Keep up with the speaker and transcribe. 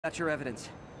Got your evidence.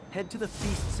 Head to the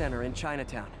Feast Center in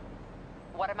Chinatown.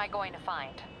 What am I going to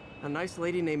find? A nice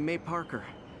lady named May Parker.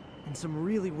 And some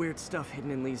really weird stuff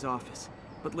hidden in Lee's office.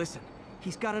 But listen,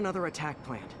 he's got another attack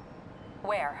planned.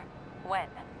 Where? When?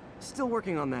 Still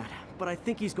working on that, but I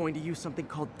think he's going to use something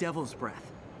called Devil's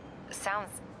Breath.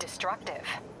 Sounds destructive.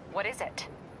 What is it?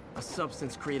 A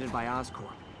substance created by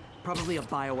Oscorp. Probably a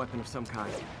bioweapon of some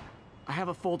kind. I have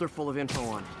a folder full of info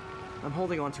on it. I'm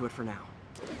holding on to it for now.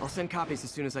 I'll send copies as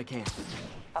soon as I can.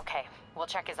 Okay, we'll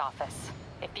check his office.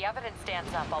 If the evidence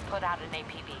stands up, I'll put out an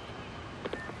APB.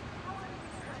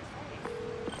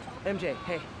 MJ,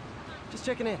 hey. Just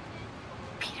checking in.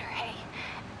 Peter, hey.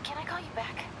 Can I call you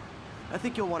back? I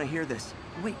think you'll want to hear this.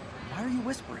 Wait, why are you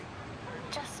whispering?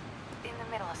 Just in the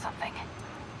middle of something.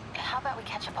 How about we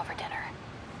catch up over dinner?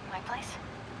 My place?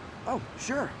 Oh,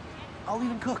 sure. I'll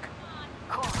even cook.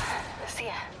 Cool. See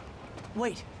ya.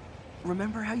 Wait.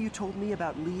 Remember how you told me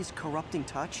about Lee's corrupting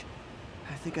touch?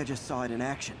 I think I just saw it in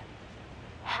action.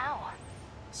 How?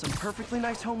 Some perfectly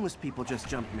nice homeless people just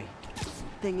jumped me.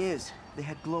 Thing is, they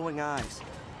had glowing eyes.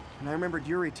 And I remembered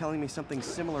Yuri telling me something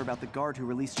similar about the guard who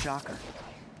released Shocker.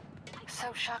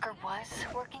 So Shocker was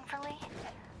working for Lee?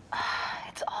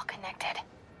 It's all connected.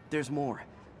 There's more.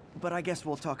 But I guess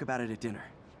we'll talk about it at dinner.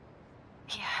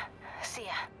 Yeah, see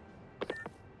ya.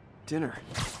 Dinner?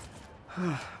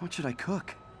 What should I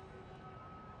cook?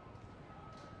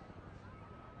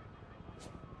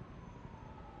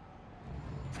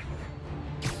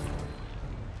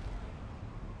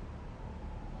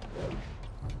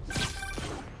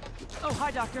 Oh,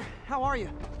 hi, Doctor. How are you?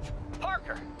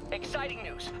 Parker, exciting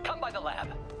news. Come by the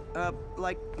lab.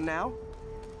 Like now?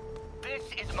 This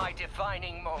is my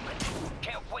defining moment.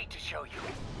 Can't wait to show you.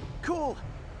 Cool.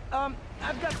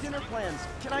 I've got dinner plans.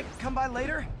 Can I come by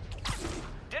later?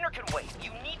 Dinner can wait.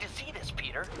 You need to see this,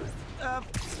 Peter.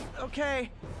 Okay.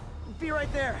 Be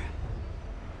right there.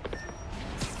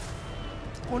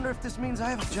 Wonder if this means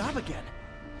I have a job again.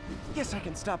 Guess I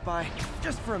can stop by,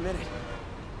 just for a minute.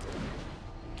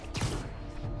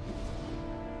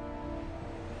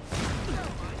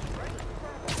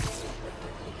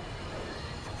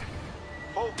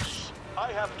 Folks,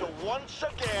 I have to once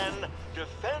again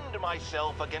defend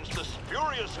myself against the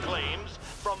spurious claims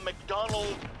from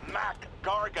McDonald Mac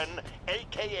Gargan,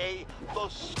 aka the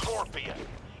Scorpion.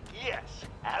 Yes,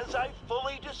 as I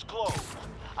fully disclosed,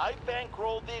 I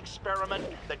bankrolled the experiment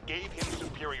that gave him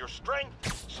superior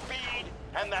strength, speed,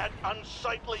 and that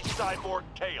unsightly cyborg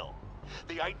tail.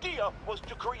 The idea was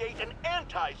to create an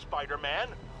anti-Spider-Man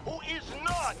who is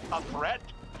not a threat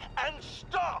and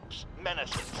stops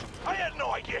menaces. I had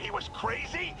no idea he was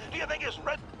crazy. Do you think his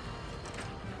red...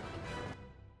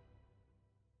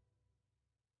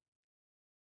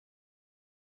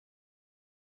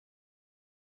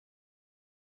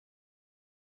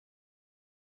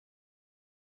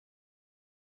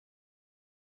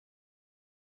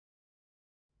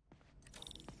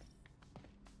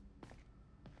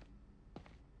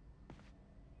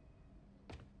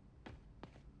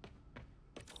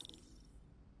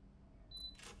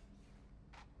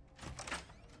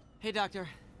 Hey, Doctor.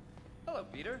 Hello,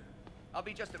 Peter. I'll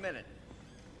be just a minute.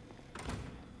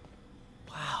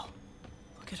 Wow.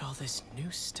 Look at all this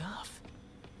new stuff.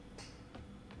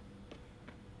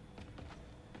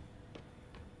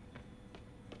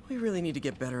 We really need to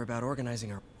get better about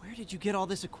organizing our... Where did you get all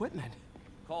this equipment?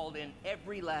 Called in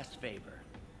every last favor.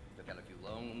 Took out a few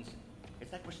loans.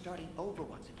 It's like we're starting over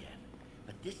once again.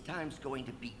 But this time's going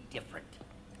to be different.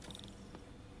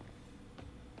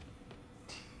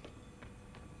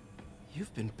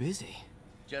 You've been busy.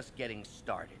 Just getting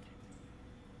started.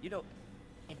 You know,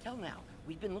 until now,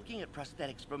 we've been looking at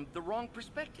prosthetics from the wrong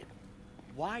perspective.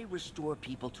 Why restore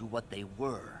people to what they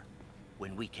were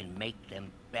when we can make them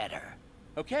better?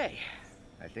 Okay,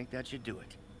 I think that should do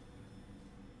it.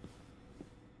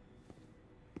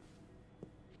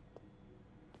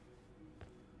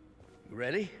 You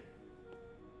ready?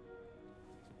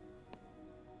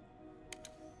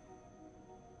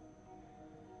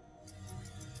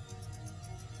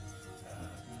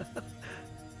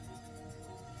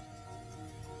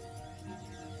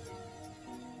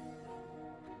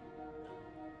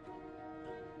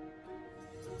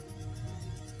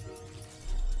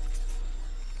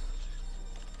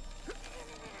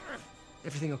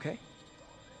 Everything okay?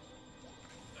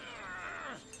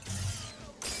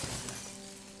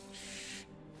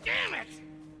 Damn it!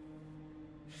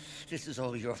 This is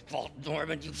all your fault,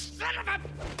 Norman, you son of a...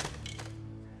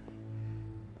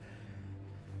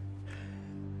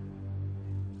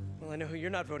 Well, I know who you're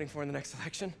not voting for in the next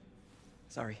election.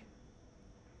 Sorry.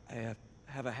 I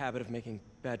have a habit of making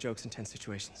bad jokes in tense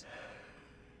situations.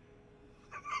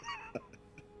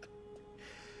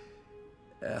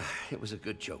 It was a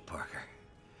good joke, Parker.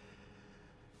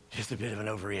 Just a bit of an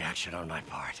overreaction on my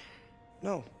part.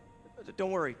 No,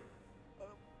 don't worry.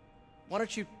 Why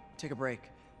don't you take a break?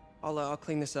 I'll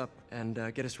clean this up and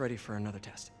get us ready for another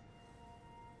test.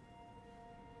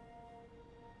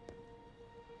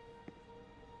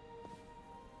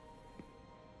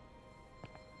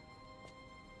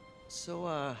 So,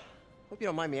 hope you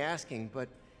don't mind me asking, but it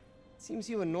seems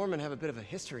you and Norman have a bit of a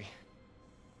history.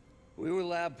 We were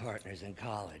lab partners in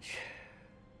college.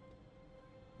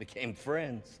 Became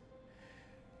friends.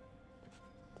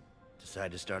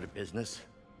 Decided to start a business.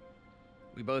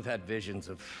 We both had visions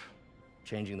of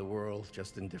changing the world,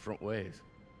 just in different ways.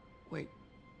 Wait,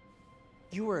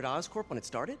 you were at Oscorp when it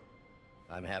started?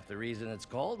 I'm half the reason it's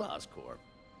called Oscorp.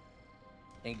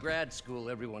 In grad school,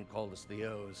 everyone called us the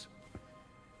O's.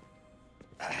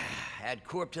 Add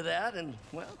Corp to that, and,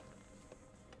 well,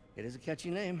 it is a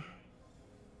catchy name.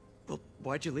 Well,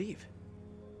 why'd you leave?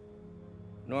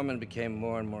 Norman became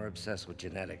more and more obsessed with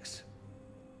genetics.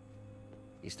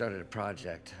 He started a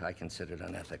project I considered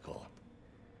unethical.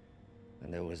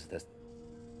 And there was this...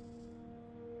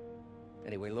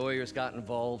 Anyway, lawyers got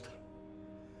involved.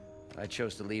 I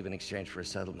chose to leave in exchange for a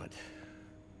settlement.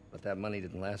 But that money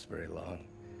didn't last very long.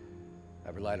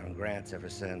 I've relied on grants ever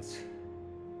since.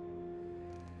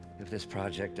 If this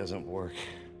project doesn't work...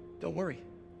 Don't worry.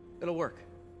 It'll work.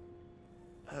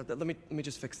 Let me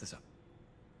just fix this up.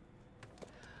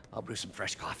 I'll brew some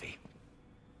fresh coffee.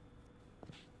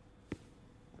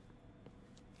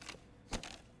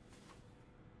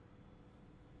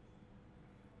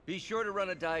 Be sure to run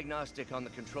a diagnostic on the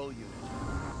control unit.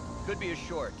 Could be a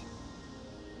short.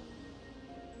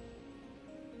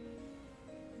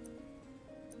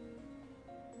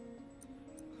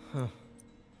 Huh.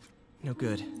 No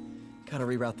good. Gotta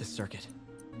reroute this circuit.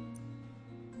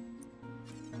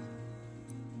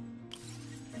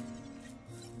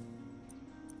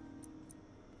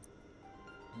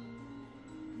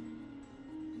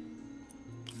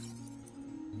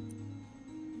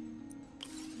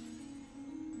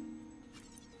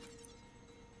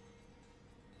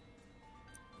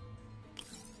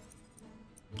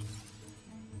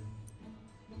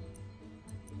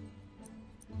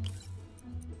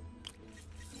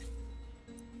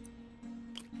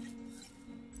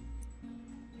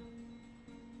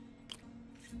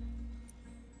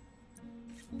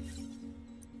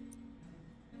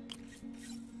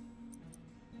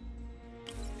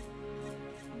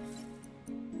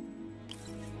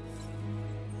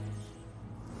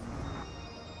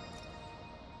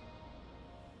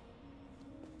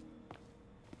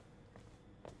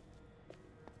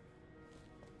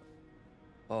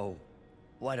 Oh,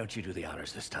 why don't you do the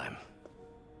honors this time?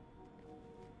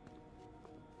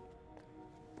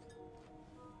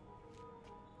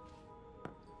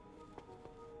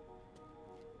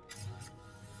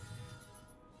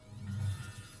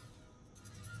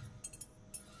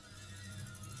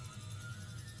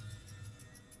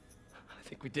 I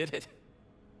think we did it.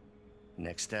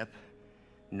 Next step,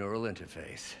 neural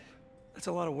interface. That's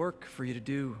a lot of work for you to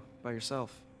do by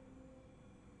yourself.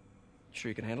 Sure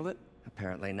you can handle it?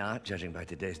 Apparently not, judging by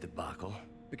today's debacle.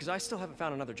 Because I still haven't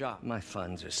found another job. My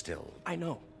funds are still... I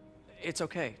know. It's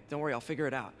okay. Don't worry, I'll figure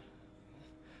it out.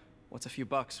 What's a few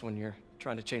bucks when you're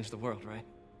trying to change the world, right?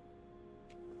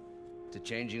 to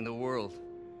changing the world.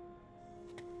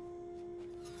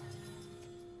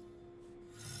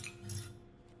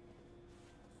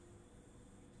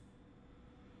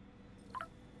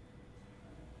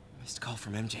 Missed call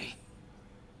from MJ.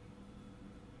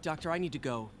 Doctor, I need to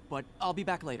go, but I'll be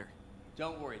back later.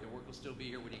 Don't worry, the work will still be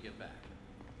here when you get back.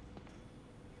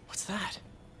 What's that?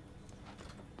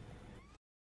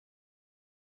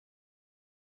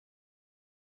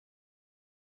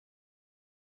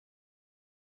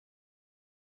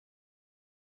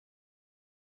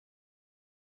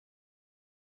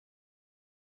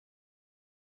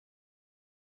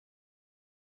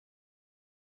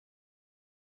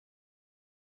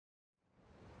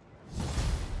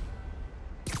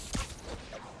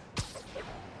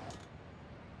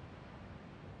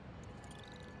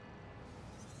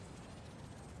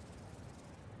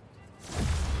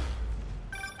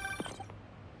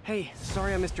 Hey,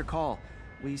 sorry I missed your call.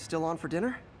 We still on for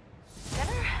dinner?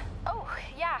 Dinner? Oh,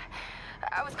 yeah.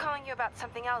 I was calling you about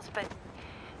something else, but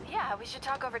yeah, we should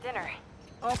talk over dinner.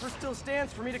 Offer still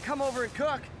stands for me to come over and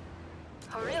cook.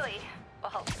 Oh, really?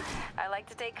 Well, I like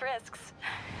to take risks.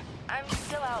 I'm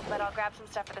still out, but I'll grab some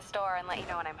stuff at the store and let you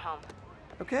know when I'm home.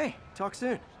 Okay, talk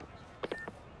soon.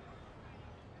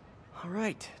 All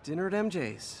right, dinner at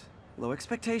MJ's. Low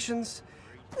expectations.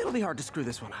 It'll be hard to screw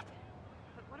this one up.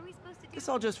 But what are we supposed to Guess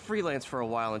I'll just freelance for a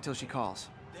while until she calls.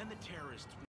 Then the terrorists